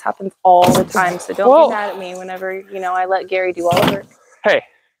ignores me. This happens all the time, so don't be mad at me whenever, you know, I let Gary do all the work. Hey,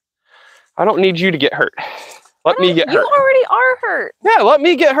 I don't need you to get hurt. Let me get hurt. You already are hurt. Yeah, let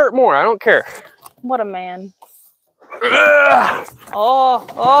me get hurt more. I don't care. What a man.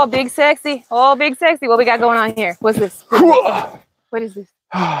 Oh, big sexy. Oh, big sexy. What we got going on here? What's this? What is this?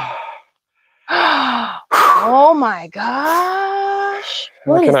 Oh my gosh.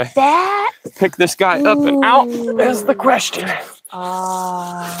 What is that? Pick this guy up and out is the question.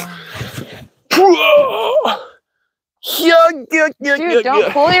 Dude,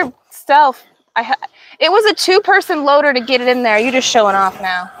 don't pull yourself. It was a 2-person loader to get it in there. You're just showing off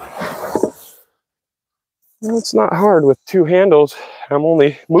now. Well, it's not hard with 2 handles. I'm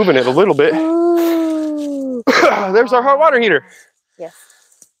only moving it a little bit. There's our hot water heater. Yes.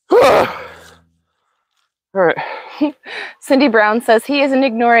 All right. Cindy Brown says, he isn't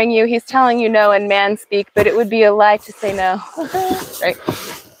ignoring you. He's telling you no in man speak, but it would be a lie to say no. Right.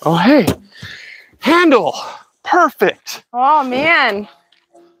 Oh, hey. Handle. Perfect. Oh, man.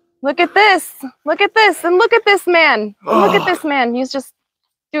 Look at this. Look at this. And look at this man. Look at this man. He's just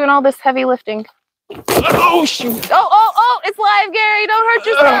doing all this heavy lifting. Oh, shoot. Oh, it's live, Gary. Don't hurt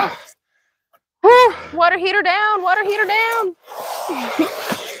yourself. Water heater down. Water heater down.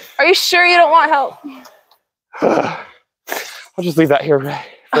 Are you sure you don't want help? I'll just leave that here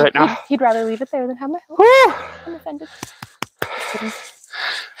right now. He'd rather leave it there than have my help. I'm offended. I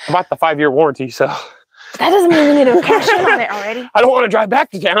bought the 5-year warranty, so. That doesn't mean we need to cash in on it already. I don't want to drive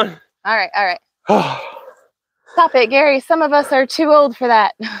back to town. All right. Stop it, Gary. Some of us are too old for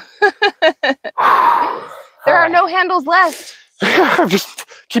that. There are no handles left. Just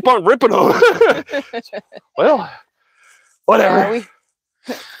keep on ripping them. Well, whatever.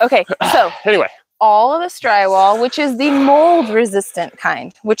 Okay, so anyway. All of this drywall, which is the mold resistant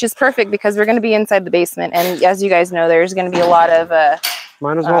kind, which is perfect because we're going to be inside the basement. And as you guys know, there's going to be a lot of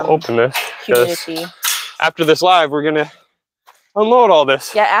might as well open this. Humidity. After this live, we're going to unload all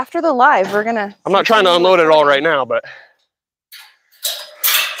this. Yeah, after the live, we're going to... I'm not trying to unload it all right now, but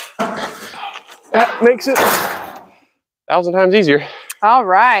that makes it 1,000 times easier. All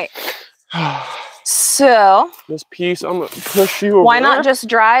right. So this piece, I'm gonna push you over. Why not just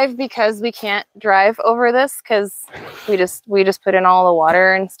drive? Because we can't drive over this because we just put in all the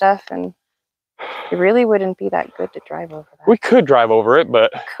water and stuff, and it really wouldn't be that good to drive over that. We could drive over it,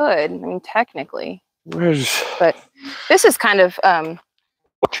 but could. I mean, technically. But this is kind of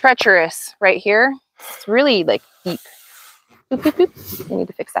treacherous right here. It's really like deep. Boop, boop, boop. We need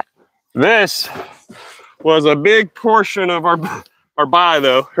to fix that. This was a big portion of our buy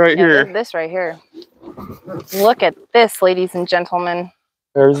though, right here. This right here. Look at this, ladies and gentlemen.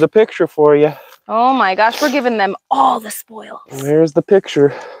 There's the picture for you. Oh my gosh, we're giving them all the spoils. There's the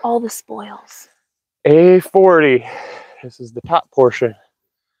picture. All the spoils. A40. This is the top portion.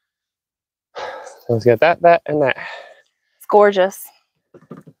 So it's got that, and that. It's gorgeous.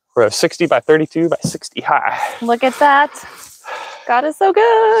 We're a 60 by 32 by 60 high. Look at that. God is so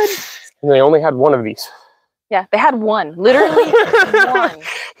good. And they only had one of these. Yeah, they had one. Literally one.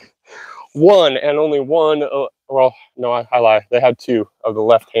 One, and only one. Well, no, I lie. They had 2 of the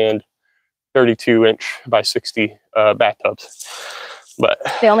left-hand 32-inch by 60 bathtubs. But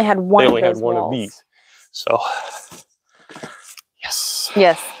they only had one. They only had one of these. So,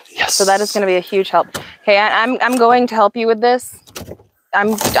 yes. So that is going to be a huge help. Okay, I'm going to help you with this.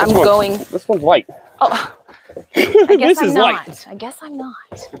 I'm going. This one's light. Oh, I guess I'm not. Light. I guess I'm not.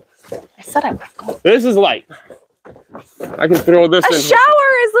 I said I was going. This is light. I can throw this in. A shower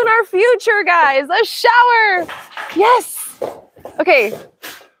is in our future, guys. A shower. Yes. Okay.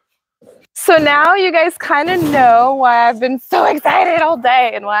 So now you guys kind of know why I've been so excited all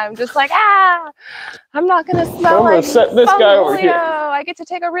day and why I'm just like, I'm not going to smell like set this guy over here. I get to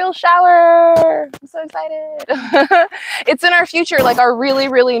take a real shower. I'm so excited. It's in our future, like our really,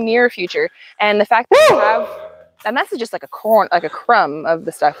 really near future. And the fact that we have, and that's just like a crumb of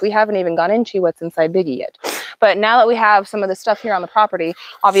the stuff. We haven't even gone into what's inside Biggie yet. But now that we have some of the stuff here on the property,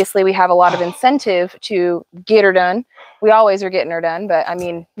 obviously we have a lot of incentive to get her done. We always are getting her done, but I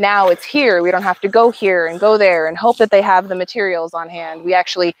mean, now it's here. We don't have to go here and go there and hope that they have the materials on hand. We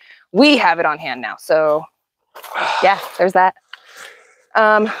have it on hand now. So yeah, there's that.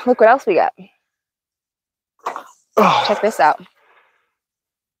 Look what else we got. Check this out.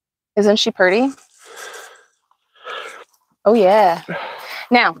 Isn't she pretty? Oh yeah.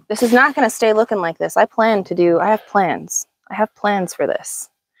 Now, this is not going to stay looking like this. I have plans. I have plans for this.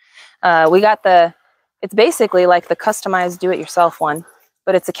 We got it's basically like the customized do-it-yourself one,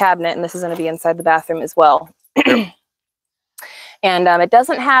 but it's a cabinet, and this is going to be inside the bathroom as well. And it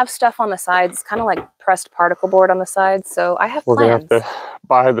doesn't have stuff on the sides. It's kind of like pressed particle board on the sides. So I have plans. We're going to have to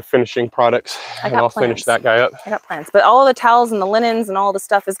buy the finishing products, and I'll finish that guy up. I got plans. But all of the towels and the linens and all the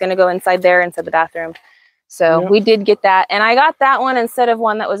stuff is going to go inside there, inside the bathroom. So we did get that. And I got that one instead of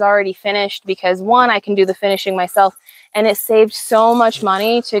one that was already finished because, one, I can do the finishing myself. And it saved so much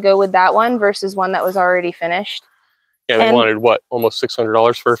money to go with that one versus one that was already finished. Yeah, they wanted, what, almost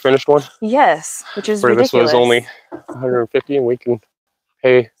 $600 for a finished one? Yes, which is ridiculous. This was only $150, and we can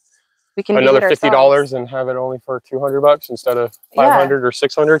pay another $50 and have it only for $200 instead of $500 or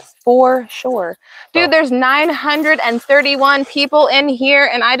 $600. For sure. Dude, there's 931 people in here,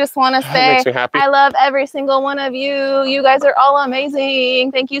 and I just want to say makes me happy. I love every single one of you. You guys are all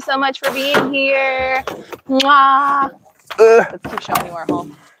amazing. Thank you so much for being here. Mwah. Let's keep showing you our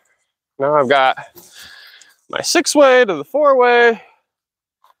home. Now I've got my 6-way to the 4-way. I'm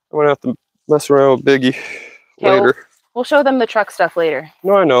gonna have to mess around with Biggie later. We'll show them the truck stuff later.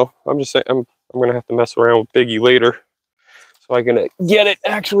 No, I know. I'm just saying I'm gonna have to mess around with Biggie later, so I'm gonna get it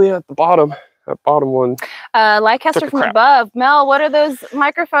actually at the bottom. That bottom one. Leicester from above. Mel, what are those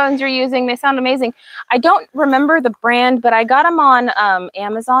microphones you're using? They sound amazing. I don't remember the brand, but I got them on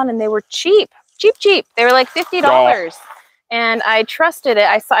Amazon, and they were cheap. Cheap. They were like $50, and I trusted it.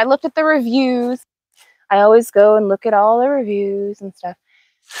 I looked at the reviews. I always go and look at all the reviews and stuff,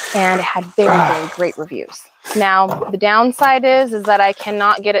 and it had very, very great reviews. Now, the downside is that I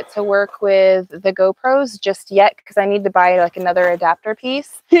cannot get it to work with the GoPros just yet because I need to buy like another adapter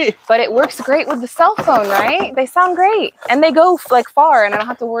piece. But it works great with the cell phone, right? They sound great, and they go like far, and I don't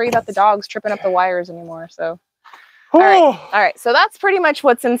have to worry about the dogs tripping up the wires anymore. So, all right. So that's pretty much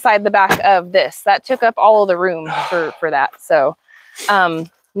what's inside the back of this. That took up all of the room for that. So,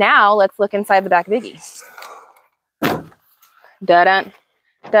 now let's look inside the back of Biggie. Da-dun,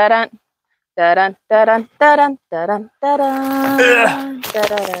 da-dun, da-dun, da-dun, da-dun, da-dun, da-dun, da-dun,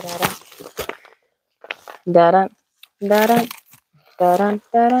 da-dun, da-dun, da-dun,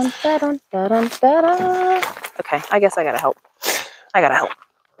 da-dun, da-dun, da-dun. Okay, I guess I gotta help. I'm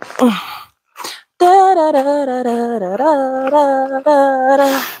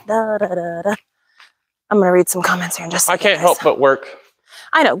gonna read some comments here in just a second. I can't help but work.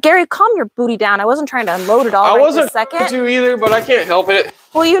 I know. Gary, calm your booty down. I wasn't trying to unload it all right this second. I wasn't to either, but I can't help it.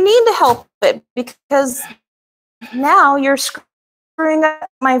 Well, you need to help it because now you're screwing up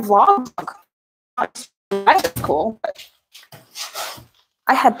my vlog. That's cool, but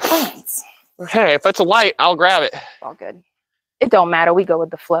I had plans. Hey, if it's a light, I'll grab it. All good. It don't matter. We go with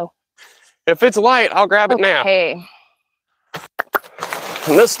the flow. If it's light, I'll grab it now. Hey.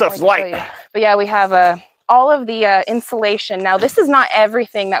 And this stuff's light. But yeah, we have all of the insulation. Now, this is not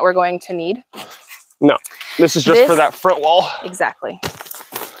everything that we're going to need. No, this is just for that front wall. Exactly.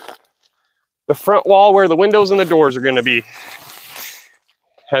 The front wall where the windows and the doors are going to be.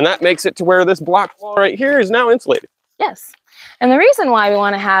 And that makes it to where this block wall right here is now insulated. Yes. And the reason why we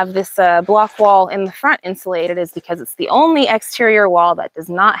want to have this block wall in the front insulated is because it's the only exterior wall that does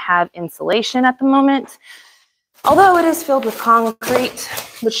not have insulation at the moment. Although it is filled with concrete,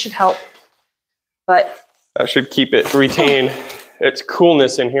 which should help. But that should keep it, retain its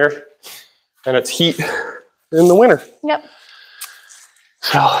coolness in here and its heat in the winter. Yep.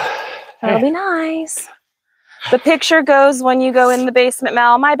 So that'll be nice. The picture goes when you go in the basement,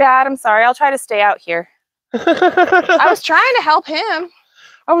 Mel. My bad. I'm sorry. I'll try to stay out here. I was trying to help him.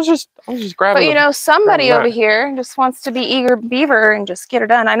 I was just grabbing. But you know, somebody over here just wants to be eager beaver and just get her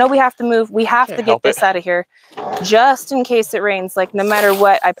done. I know we have to move. We have to get this out of here, just in case it rains. Like no matter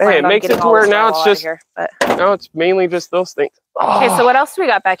what, I plan on getting all this now it's just here. But now it's mainly just those things. Okay, so what else do we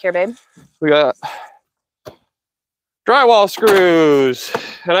got back here, babe? We got drywall screws,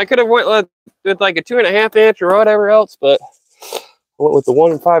 and I could have went with like a 2.5 inch or whatever else, but I went with the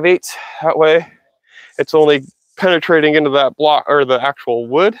 1 5/8. That way, it's only penetrating into that block or the actual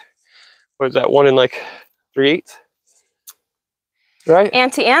wood. Was that 1 3/8? Right?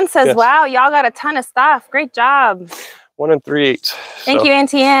 Auntie Ann says, yes. Wow, y'all got a ton of stuff. Great job. 1 3/8. Thank you,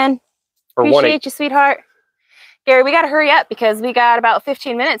 Auntie Ann. Or appreciate you, sweetheart. Gary, we got to hurry up because we got about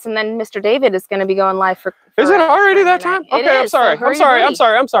 15 minutes and then Mr. David is going to be going live for is it already that time? Okay, I'm sorry. So I'm sorry.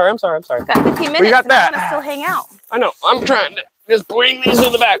 I'm sorry. We've got 15 minutes. We got that. I want to still hang out. I know. I'm trying to just bring these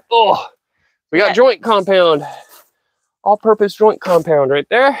in the back. Oh, we got joint compound. All-purpose joint compound right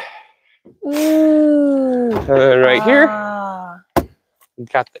there. Ooh. Right here, we've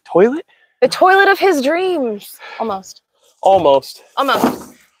got the toilet. The toilet of his dreams. Almost. Almost.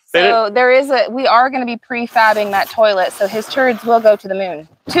 Almost. So we are going to be prefabbing that toilet, so his turds will go to the moon.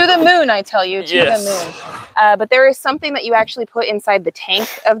 To the moon, I tell you, to the moon. But there is something that you actually put inside the tank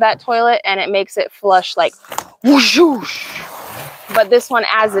of that toilet, and it makes it flush like whoosh, whoosh. But this one,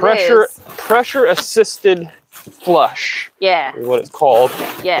 as it is. Pressure-assisted flush. Yeah. Is what it's called.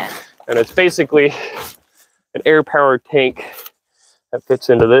 Yeah. And it's basically an air-powered tank that fits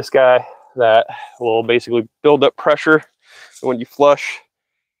into this guy that will basically build up pressure. And when you flush,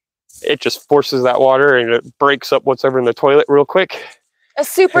 it just forces that water and it breaks up what's ever in the toilet real quick. A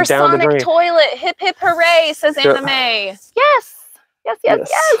supersonic toilet. Hip, hip, hooray, says Anime. Yes. Yes, yes,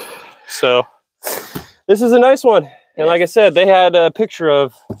 yes. So this is a nice one. And like I said, they had a picture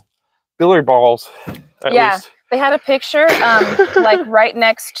of billiard balls. At least. They had a picture like right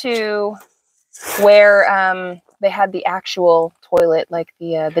next to where they had the actual toilet, like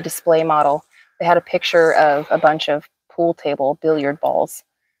the display model. They had a picture of a bunch of pool table billiard balls.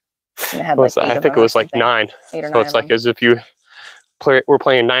 And it had like I think it was like 9. So it's like as if you were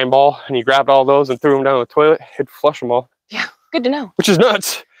playing 9-ball and you grabbed all those and threw them down the toilet, it'd flush them all. Yeah, good to know. Which is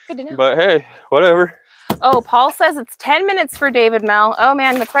nuts. Good to know. But hey, whatever. Oh, Paul says it's 10 minutes for David Mel. Oh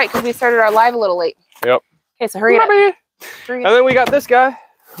man, that's right, because we started our live a little late. Yep. Okay, so hurry up. And then we got this guy,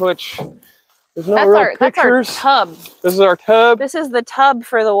 which there's no real pictures. That's our tub. This is our tub. This is the tub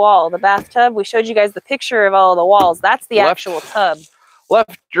for the wall, the bathtub. We showed you guys the picture of all the walls. That's the actual tub.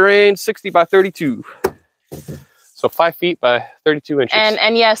 Left drain, 60 by 32. So 5 feet by 32 inches.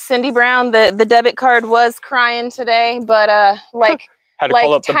 And yes, Cindy Brown, the debit card was crying today, but like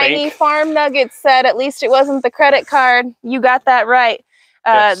Tiny Farm Nuggets said, at least it wasn't the credit card. You got that right.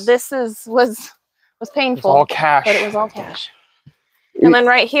 This was painful. It was all cash. But it was all cash. And then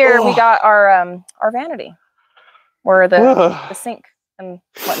right here we got our vanity, or the sink and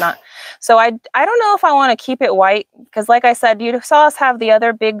whatnot. So I don't know if I want to keep it white, because like I said, you saw us have the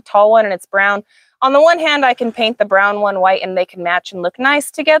other big tall one and it's brown. On the one hand, I can paint the brown one white and they can match and look nice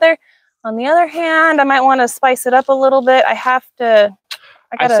together. On the other hand, I might want to spice it up a little bit. I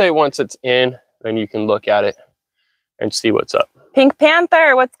say once it's in, then you can look at it and see what's up. Pink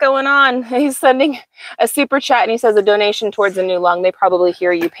Panther, what's going on? He's sending a super chat and he says a donation towards a new lung. They probably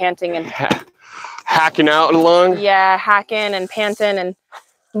hear you panting and hacking out a lung. Yeah, hacking and panting and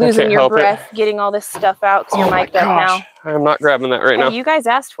losing your breath, getting all this stuff out because you're mic'd up now. I'm not grabbing that right now. You guys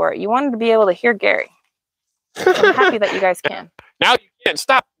asked for it. You wanted to be able to hear Gary. I'm happy that you guys can. Now you can't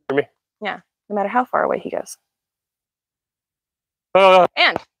stop me. Yeah, no matter how far away he goes.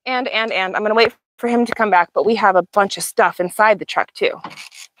 And I'm gonna wait for him to come back, but we have a bunch of stuff inside the truck too.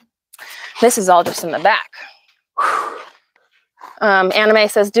 This is all just in the back. Anime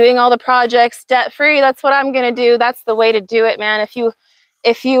says doing all the projects debt free. That's what I'm gonna do. That's the way to do it, man.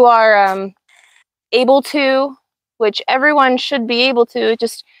 If you are able to, which everyone should be able to, it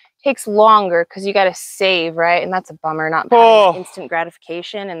just takes longer because you got to save, right? And that's a bummer, not having instant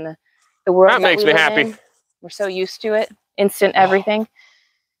gratification in the world that makes me happy. We're so used to it, instant everything.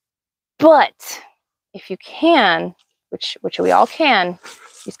 But if you can, which we all can,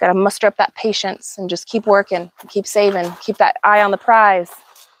 you just got to muster up that patience and just keep working, keep saving, keep that eye on the prize.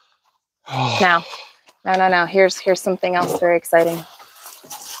 Now, here's something else very exciting.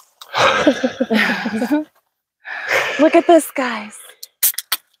 Look at this, guys.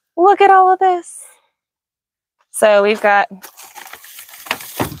 Look at all of this. So we've got,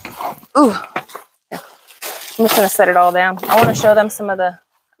 I'm just gonna set it all down. I want to show them some of the,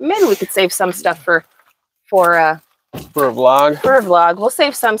 maybe we could save some stuff for a vlog. For a vlog. We'll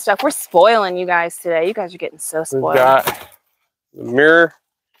save some stuff. We're spoiling you guys today. You guys are getting so spoiled. We've got the mirror,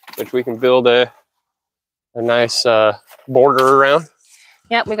 which we can build a nice border around.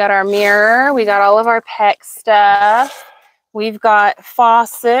 Yep, we got our mirror. We got all of our PEX stuff. We've got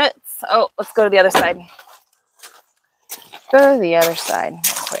faucets. Oh, let's go to the other side. Go to the other side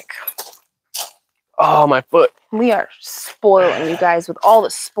real quick. Oh, my foot. We are spoiling you guys with all the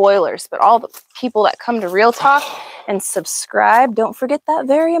spoilers, but all the people that come to Real Talk and subscribe, don't forget that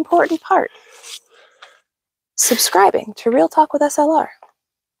very important part. Subscribing to Real Talk with SLR.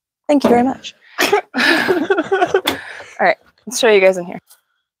 Thank you very much. All right, let's show you guys in here.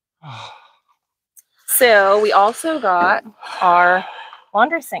 So we also got our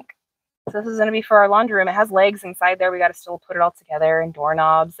laundry sink. So this is going to be for our laundry room. It has legs inside there. We got to still put it all together, and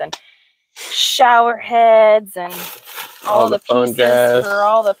doorknobs and shower heads and all the pieces for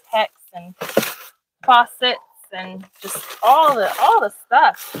all the PEX and faucets and just all the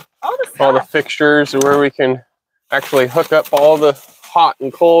stuff. All the fixtures where we can actually hook up all the hot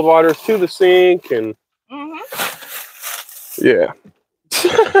and cold waters to the sink, and yeah.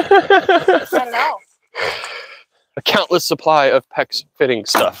 Not at all. A countless supply of PEX fitting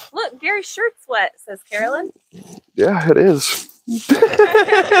stuff. Look, Gary's shirt's wet, says Carolyn. Yeah, it is.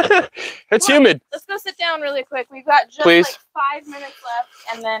 It's humid. Let's go sit down really quick. We've got just like 5 minutes left,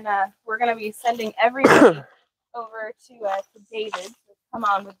 and then we're going to be sending everybody over to David. Come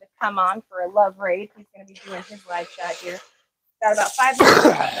on with the come on for a love raid. He's going to be doing his live chat here. Got about 5 minutes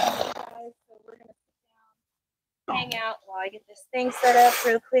left, guys, so we're going to sit down, hang out while I get this thing set up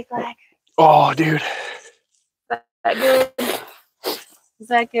real quick. Like, oh, dude. Is that good? Is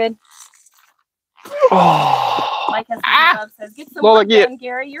that good? Oh. Mike has says, get some work done,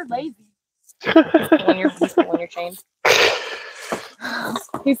 Gary. You're lazy. He's pulling your chain.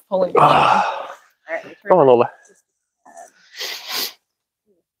 He's pulling your chain. All right, come on, Lola.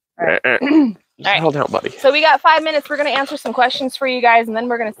 All right. Hold out, buddy. So we got 5 minutes. We're going to answer some questions for you guys, and then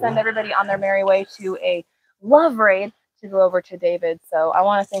we're going to send everybody on their merry way to a love raid to go over to David. So I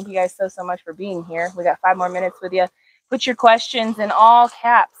want to thank you guys so much for being here. We got 5 more minutes with you. Put your questions in all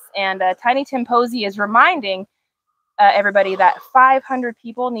caps. And Tiny Tim Posey is reminding everybody that 500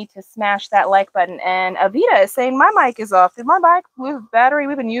 people need to smash that like button. And Avita is saying, my mic is off. Did my mic with battery?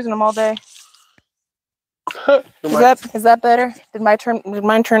 We've been using them all day. Is that better? Did mine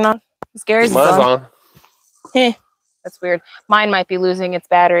turn on? Gary's on. That's weird. Mine might be losing its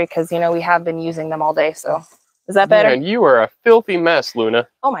battery because, you know, we have been using them all day. So is that better? Man, you are a filthy mess, Luna.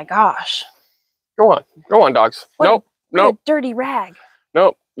 Oh my gosh. Go on, dogs. Nope. A dirty rag.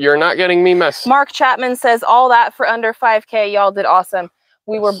 Nope. You're not getting me mess. Mark Chapman says all that for under 5K. Y'all did awesome.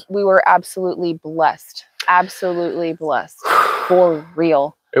 We were absolutely blessed. Absolutely blessed. For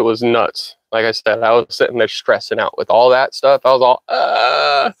real. It was nuts. Like I said, I was sitting there stressing out with all that stuff. I was all,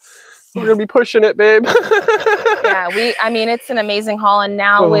 we're gonna be pushing it, babe. Yeah, I mean, it's an amazing haul, and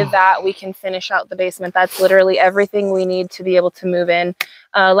now with that, we can finish out the basement. That's literally everything we need to be able to move in.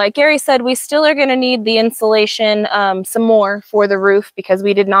 Like Gary said, we still are gonna need the insulation, some more for the roof, because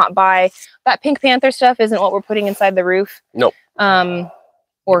we did not buy that Pink Panther stuff. Isn't what we're putting inside the roof. Nope.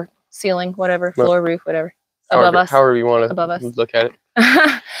 Or ceiling, whatever, floor, roof, whatever. Above us. However you want to look at it.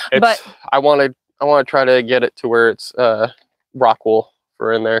 But I want to try to get it to where it's rock wool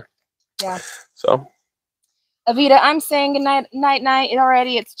for in there. Yeah. So Avita, I'm saying good night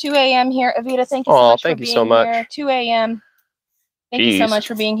already. It's 2 a.m. here. Avita, thank you so much for being here. 2 a.m. Thank you so much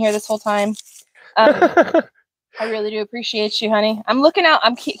for being here this whole time. I really do appreciate you, honey. I'm looking out.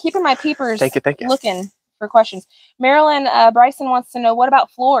 I'm keeping my peepers thank you. Looking for questions. Marilyn Bryson wants to know, what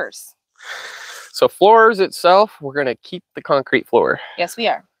about floors? So floors itself, we're going to keep the concrete floor. Yes, we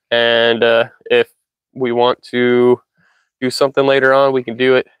are. And if we want to do something later on, we can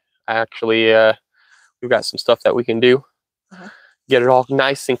do it. Actually, we've got some stuff that we can do. Get it all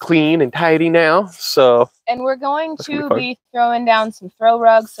nice and clean and tidy now. So, and we're going to be throwing down some throw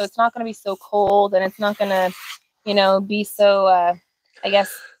rugs, so it's not going to be so cold, and it's not going to, you know, be so, I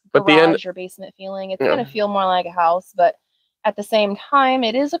guess, garage or basement feeling. It's going to feel more like a house, but at the same time,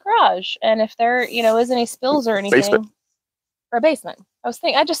 it is a garage. And if there, you know, is any spills or anything, or a basement.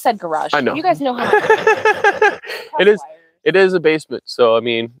 I just said garage. I know. You guys know how much it is a basement. So, I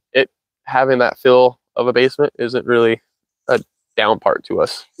mean, having that feel of a basement isn't really a down part to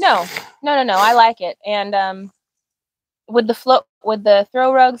us. No. I like it. And with the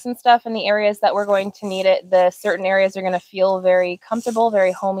throw rugs and stuff in the areas that we're going to need it, the certain areas are going to feel very comfortable,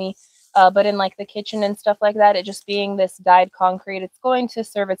 very homey. But in like the kitchen and stuff like that, it just being this dyed concrete, it's going to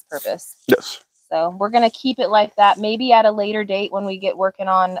serve its purpose. Yes. So we're going to keep it like that. Maybe at a later date when we get working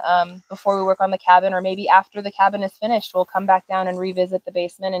on, before we work on the cabin, or maybe after the cabin is finished, we'll come back down and revisit the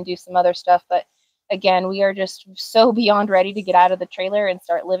basement and do some other stuff. But again, we are just so beyond ready to get out of the trailer and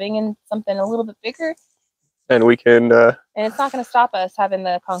start living in something a little bit bigger. And we can... and it's not going to stop us. Having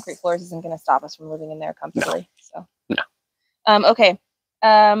the concrete floors isn't going to stop us from living in there comfortably. No. Okay.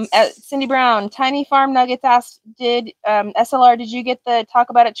 Cindy Brown, Tiny Farm Nuggets asked, SLR, did you get the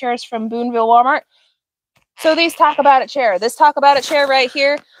Talk About It chairs from Booneville Walmart? So these Talk About It chair, this Talk About It chair right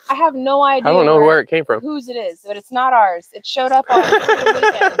here, I have no idea. I don't know where it came from. Whose it is, but it's not ours. It showed up on the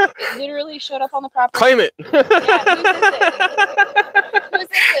weekend. It literally showed up on the property. Claim it. Yeah, whose is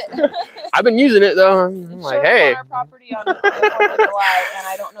it? I've been using it though. I'm like, hey. On our property on the 4th of July, and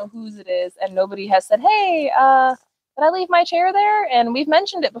I don't know whose it is, and nobody has said, hey, did I leave my chair there? And we've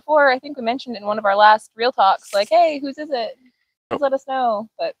mentioned it before. I think we mentioned it in one of our last Real Talks. Like, hey, whose is it? Please let us know.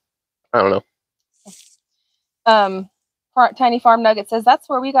 But I don't know. Tiny Farm Nugget says that's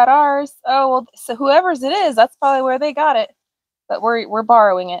where we got ours. Oh well, so whoever's it is, that's probably where they got it. But we're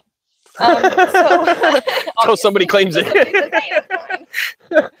borrowing it. Until somebody claims it.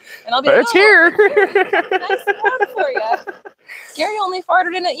 And I'll be like, it's here. Nice water for you. Gary only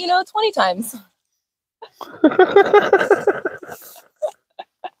farted in it, 20 times.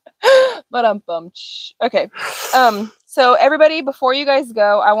 But I'm bummed. Okay. So everybody, before you guys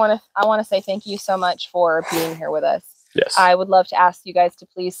go, I want to say thank you so much for being here with us. Yes. I would love to ask you guys to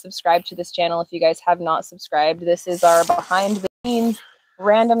please subscribe to this channel if you guys have not subscribed. This is our behind the scenes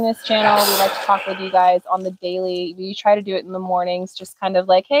randomness channel. We like to talk with you guys on the daily. We try to do it in the mornings, just kind of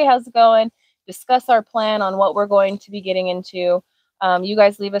like, hey, how's it going? Discuss our plan on what we're going to be getting into. You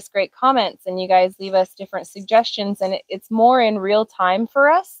guys leave us great comments and you guys leave us different suggestions, and it's more in real time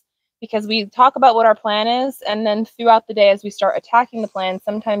for us because we talk about what our plan is, and then throughout the day as we start attacking the plan,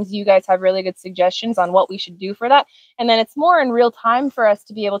 sometimes you guys have really good suggestions on what we should do for that, and then it's more in real time for us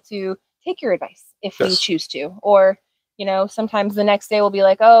to be able to take your advice if we choose to, or sometimes the next day we'll be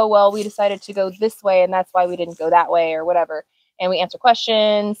like, oh, well, we decided to go this way and that's why we didn't go that way or whatever. And we answer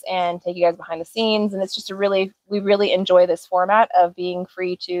questions and take you guys behind the scenes. And it's just we really enjoy this format of being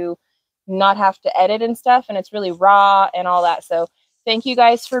free to not have to edit and stuff. And it's really raw and all that. So thank you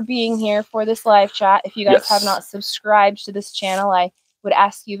guys for being here for this live chat. If you guys have not subscribed to this channel, I would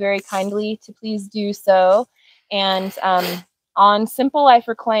ask you very kindly to please do so. And on Simple Life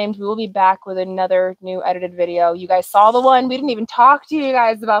Reclaimed, we will be back with another new edited video. You guys saw the one. We didn't even talk to you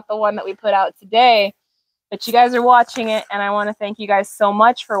guys about the one that we put out today, but you guys are watching it, and I want to thank you guys so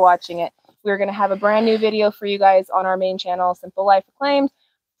much for watching it. We're going to have a brand new video for you guys on our main channel, Simple Life Reclaimed,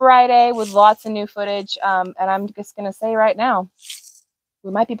 Friday with lots of new footage. And I'm just going to say right now,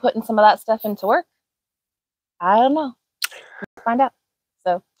 we might be putting some of that stuff into work. I don't know. We'll find out.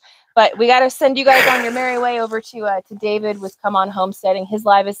 So. But we got to send you guys on your merry way over to David with Come On Homesteading. His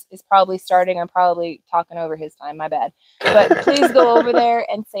live is probably starting. I'm probably talking over his time. My bad. But please go over there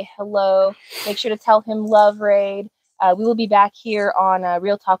and say hello. Make sure to tell him love Raid. We will be back here on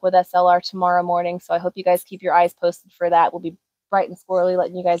Real Talk with SLR tomorrow morning. So I hope you guys keep your eyes posted for that. We'll be bright and squirrely,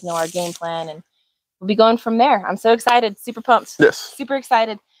 letting you guys know our game plan. And we'll be going from there. I'm so excited. Super pumped. Yes. Super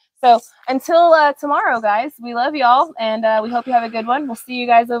excited. So until tomorrow, guys, we love y'all, and we hope you have a good one. We'll see you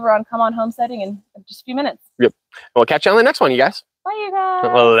guys over on Come On Homesteading in just a few minutes. Yep. We'll catch you on the next one, you guys. Bye, you guys.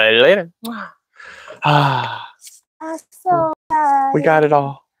 Well, later. I'm so tired. We got it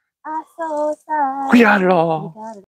all. I'm so tired. We got it all.